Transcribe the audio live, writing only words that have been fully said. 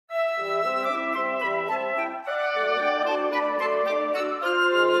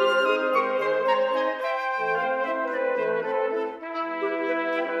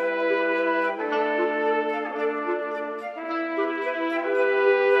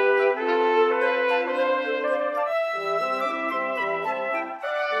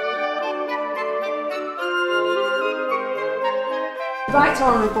Right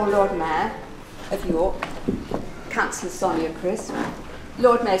Honourable Lord Mayor of York, Councillor Sonia Crisp,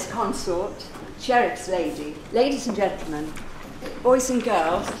 Lord Mayor's Consort, Sheriff's Lady, ladies and gentlemen, boys and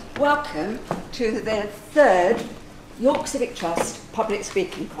girls, welcome to the third York Civic Trust public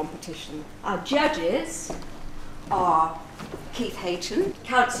speaking competition. Our judges are Keith Hayton,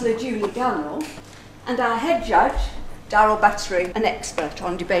 Councillor Julie Gunnell, and our head judge, Darryl Battery, an expert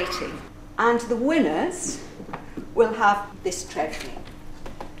on debating. And the winners will have this trophy.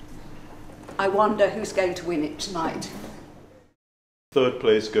 I wonder who's going to win it tonight. Third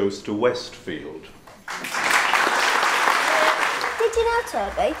place goes to Westfield. Did you know,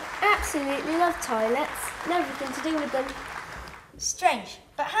 Toby? I absolutely love toilets and everything to do with them. Strange,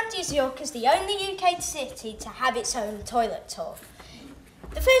 but handy as York is the only UK city to have its own toilet tour.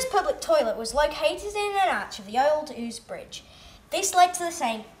 The first public toilet was located in an arch of the old Ouse Bridge. This led to the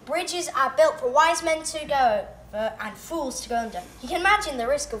saying, bridges are built for wise men to go over and fools to go under. You can imagine the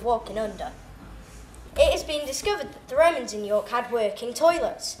risk of walking under. It has been discovered that the Romans in York had working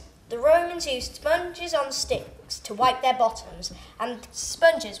toilets. The Romans used sponges on sticks to wipe their bottoms, and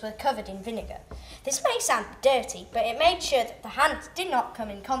sponges were covered in vinegar. This may sound dirty, but it made sure that the hands did not come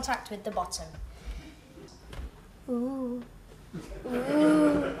in contact with the bottom. Ooh.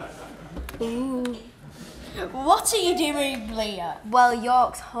 Ooh. Ooh. What are you doing, Leah? Well,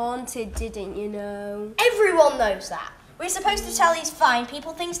 York's haunted, didn't you know? Everyone knows that. We're supposed to tell these fine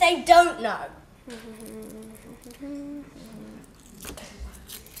people things they don't know.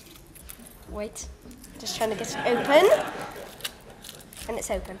 Wait, just trying to get it open. And it's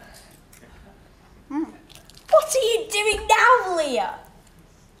open. What are you doing now, Leah?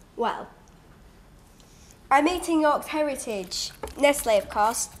 Well, I'm eating York's heritage. Nestle, of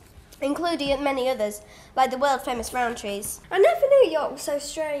course, including many others, like the world-famous round trees. I never knew York was so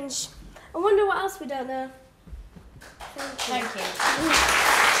strange. I wonder what else we don't know. Thank you.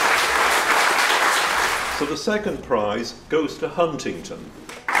 So the second prize goes to Huntington.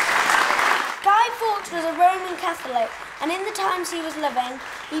 Guy Fawkes was a Roman Catholic, and in the times he was living,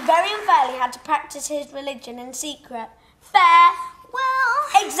 he very unfairly had to practice his religion in secret. Fair?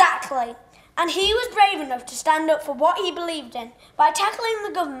 Well, exactly. And he was brave enough to stand up for what he believed in by tackling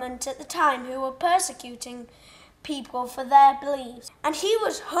the government at the time who were persecuting people for their beliefs. And he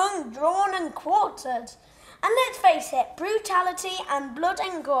was hung, drawn and quartered. And let's face it, brutality and blood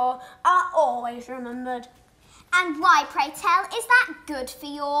and gore are always remembered. And why, pray tell, is that good for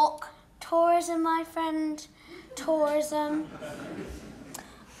York? Tourism, my friend, tourism.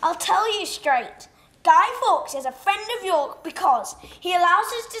 I'll tell you straight. Guy Fawkes is a friend of York because he allows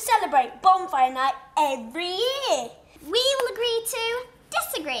us to celebrate Bonfire Night every year. We'll agree to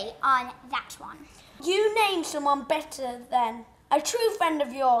disagree on that one. You name someone better than a true friend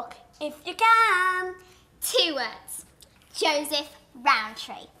of York, if you can. 2 words. Joseph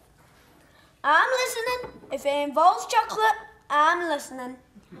Rowntree. I'm listening. If it involves chocolate, I'm listening.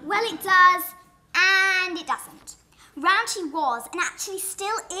 Well, it does, and it doesn't. Rowntree was, and actually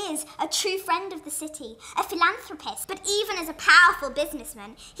still is, a true friend of the city, a philanthropist, but even as a powerful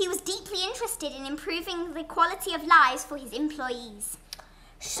businessman, he was deeply interested in improving the quality of lives for his employees.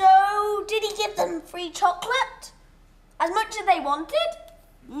 So, did he give them free chocolate? As much as they wanted?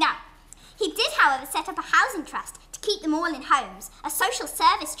 No. He did, however, set up a housing trust to keep them all in homes, a social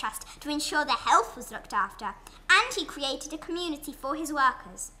service trust to ensure their health was looked after, and he created a community for his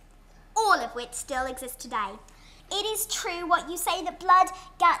workers, all of which still exists today. It is true what you say that blood,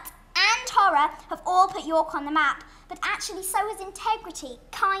 guts and horror have all put York on the map, but actually so has integrity,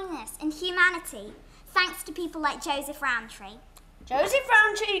 kindness and humanity, thanks to people like Joseph Rowntree. Joseph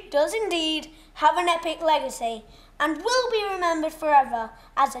Rowntree does indeed have an epic legacy and will be remembered forever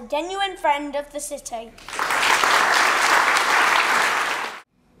as a genuine friend of the city.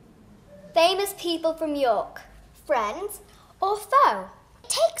 Famous people from York, friends or foe? It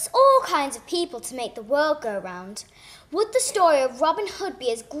takes all kinds of people to make the world go round. Would the story of Robin Hood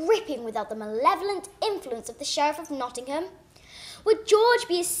be as gripping without the malevolent influence of the Sheriff of Nottingham? Would George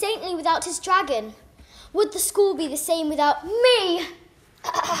be as saintly without his dragon? Would the school be the same without me?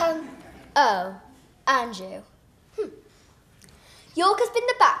 Oh, and you. York has been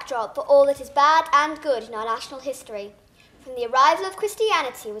the backdrop for all that is bad and good in our national history. From the arrival of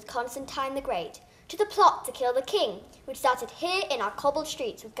Christianity with Constantine the Great, to the plot to kill the king, which started here in our cobbled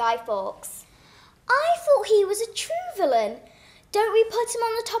streets with Guy Fawkes. I thought he was a true villain. Don't we put him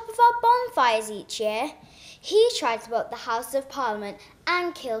on the top of our bonfires each year? He tried to blow up the Houses of Parliament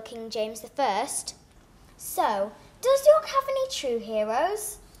and kill King James I. So, does York have any true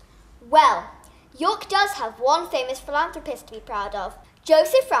heroes? Well, York does have one famous philanthropist to be proud of.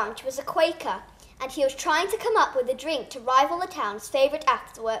 Joseph Rowntree was a Quaker, and he was trying to come up with a drink to rival the town's favourite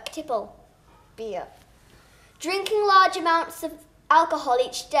after-work tipple, beer. Drinking large amounts of alcohol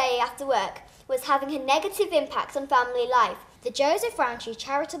each day after work was having a negative impact on family life. The Joseph Rowntree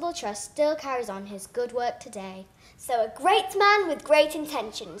Charitable Trust still carries on his good work today. So a great man with great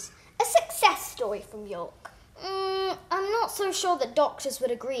intentions. A success story from York. I'm not so sure that doctors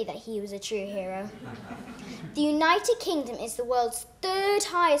would agree that he was a true hero. The United Kingdom is the world's third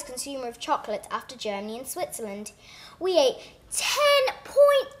highest consumer of chocolate after Germany and Switzerland. We ate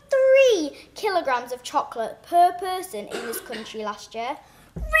 10.3 kilograms of chocolate per person in this country last year.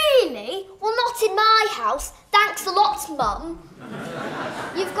 Really? Well, not in my house. Thanks a lot, Mum.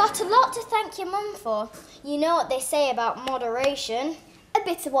 You've got a lot to thank your mum for. You know what they say about moderation. A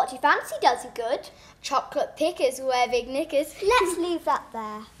bit of what you fancy does you good. Chocolate pickers wear big knickers. Let's leave that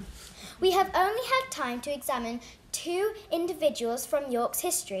there. We have only had time to examine 2 individuals from York's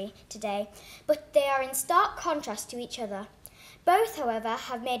history today, but they are in stark contrast to each other. Both, however,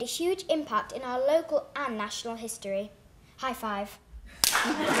 have made a huge impact in our local and national history. High five.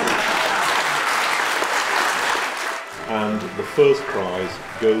 And the first prize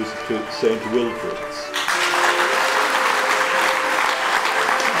goes to St. Wilfrid's.